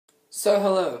So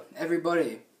hello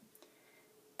everybody,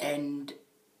 and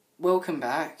welcome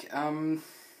back. I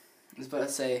was about to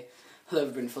say hello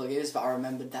everybody for videos, but I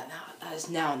remembered that that is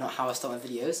now not how I start my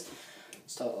videos.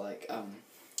 Start like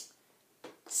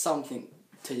something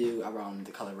to do around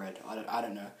the color red. I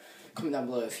don't know. Comment down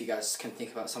below if you guys can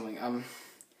think about something.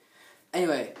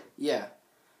 Anyway, yeah.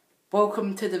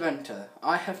 Welcome to Daventer.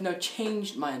 I have now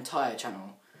changed my entire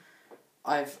channel.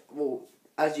 Well,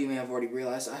 as you may have already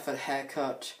realized, I've had a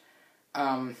haircut.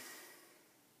 I've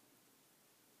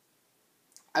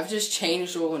just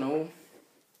changed all in all.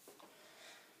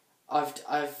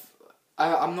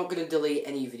 I'm not gonna delete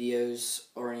any videos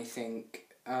or anything.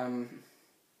 I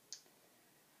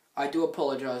do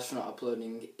apologize for not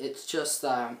uploading. It's just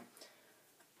that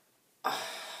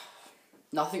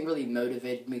nothing really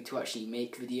motivated me to actually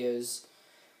make videos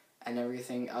and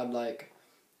everything.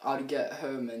 I'd get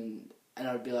home and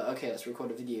I'd be like, okay, let's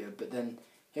record a video, but then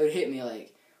it would hit me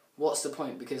like, what's the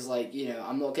point? Because, like, you know,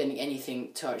 I'm not getting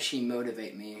anything to actually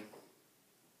motivate me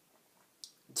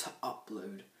to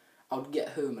upload. I would get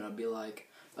home and I'd be like,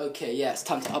 okay, yeah, it's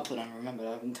time to upload. And I remember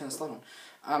I haven't turned the slide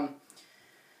on.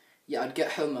 Yeah, I'd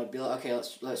get home and I'd be like, okay,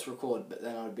 let's record. But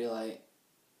then I'd be like,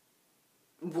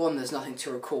 one, there's nothing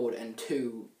to record, and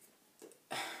two,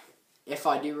 if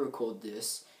I do record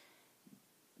this,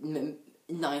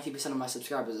 90% of my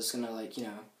subscribers are just gonna, like, you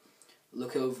know,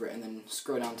 look over it and then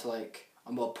scroll down to, like,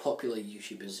 a more popular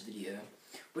YouTuber's video,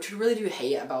 which I really do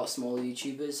hate about smaller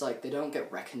YouTubers. Like, they don't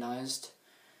get recognized.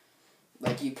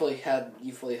 Like, you've probably heard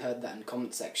that in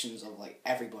comment sections of, like,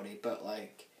 everybody, but,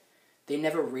 like, they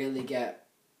never really get,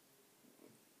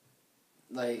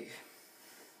 like,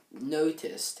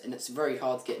 noticed, and it's very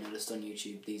hard to get noticed on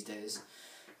YouTube these days,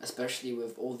 especially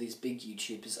with all these big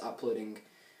YouTubers uploading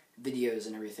videos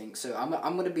and everything. So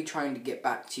I'm gonna be trying to get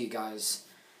back to you guys.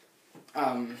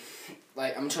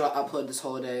 Like, I'm trying to upload this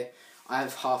holiday. I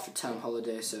have half a term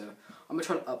holiday, so I'm gonna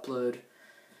try to upload,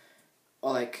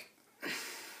 or like,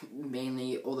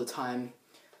 mainly all the time.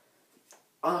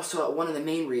 Also, one of the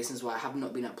main reasons why I have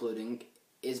not been uploading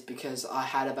is because I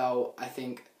had about, I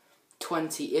think,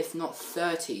 20, if not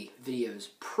 30 videos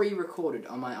pre-recorded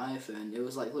on my iPhone. It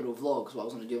was like little vlogs what I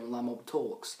was going to do on LanMob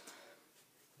Talks.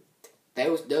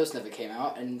 Those never came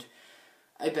out, and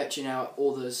I bet you now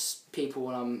all those people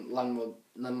on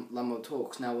LanMob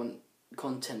Talks now want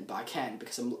content, but I can't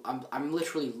because I'm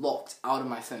literally locked out of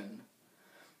my phone.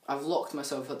 I've locked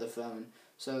myself out of the phone,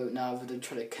 so now I've been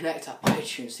trying to connect to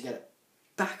iTunes to get it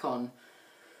back on,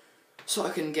 so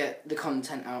I can get the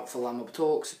content out for LanMob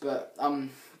Talks. But I'm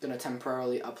gonna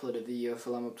temporarily upload a video for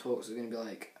LanMob Talks. It's gonna be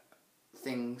like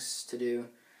things to do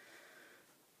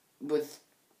with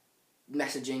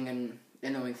messaging and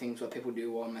knowing things what people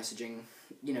do while messaging,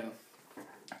 you know,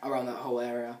 around that whole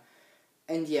area.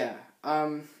 And yeah,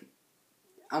 I'm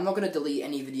not gonna delete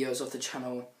any videos off the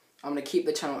channel. I'm gonna keep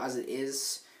the channel as it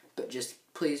is, but just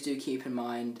please do keep in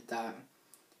mind that,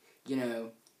 you know,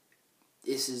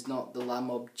 this is not the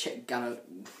LanMob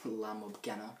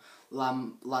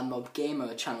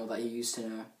Gamer channel that you used to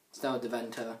know. It's now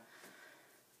Daventer.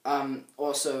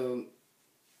 Also,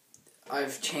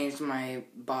 I've changed my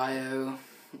bio,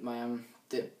 my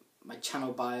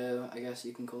channel bio, I guess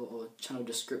you can call it, or channel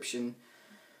description.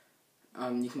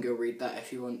 You can go read that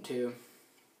if you want to.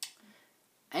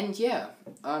 And yeah,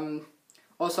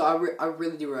 also I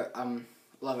really do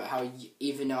love it how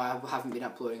even though I haven't been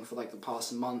uploading for like the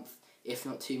past month, if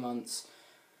not 2 months,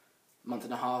 month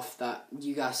and a half, that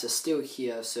you guys are still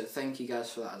here, so thank you guys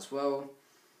for that as well.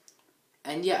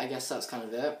 And yeah, I guess that's kind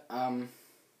of it.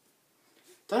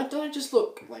 Don't I just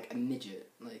look like a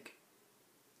midget, like,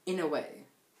 in a way?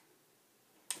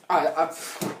 I'd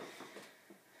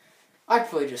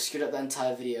probably just screwed up the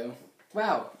entire video.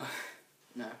 Wow.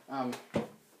 No,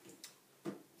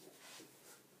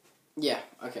 yeah,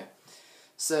 okay.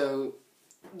 So,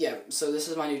 yeah, so this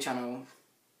is my new channel.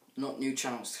 Not new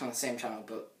channel, it's kind of the same channel,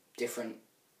 but different.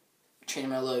 Changing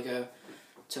my logo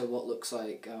to what looks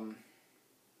like,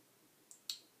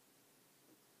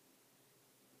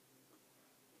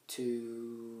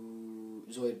 to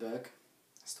Zoidberg.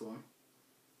 That's the one.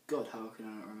 God, how can I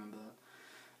not remember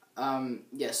that?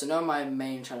 Yeah, so now my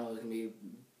main channel is going to be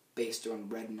based on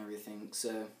red and everything,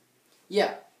 so,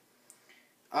 yeah.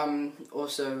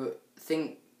 Also,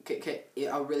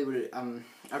 I really would,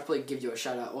 I'd probably give you a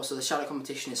shout out. Also, the shout out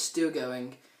competition is still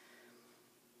going.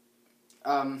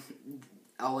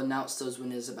 I'll announce those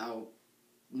winners about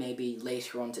maybe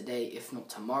later on today, if not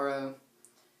tomorrow.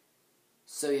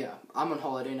 So yeah, I'm on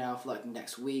holiday now for like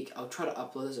next week. I'll try to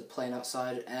upload. There's a plane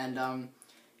outside, and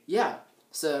yeah.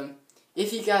 So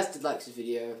if you guys did like this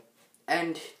video,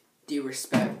 and do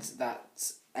respect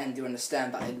that and do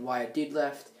understand that and why I did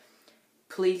left,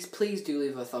 please do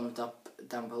leave a thumbs up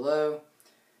down below,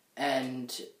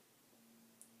 and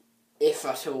if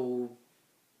at all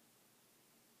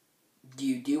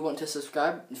you do want to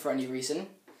subscribe for any reason,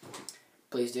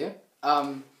 please do.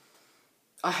 I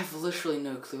have literally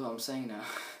no clue what I'm saying now.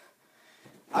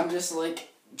 I'm just like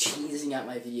cheesing out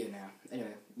my video now.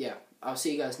 Anyway, yeah, I'll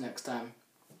see you guys next time.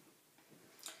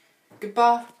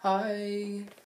 Goodbye. Hi.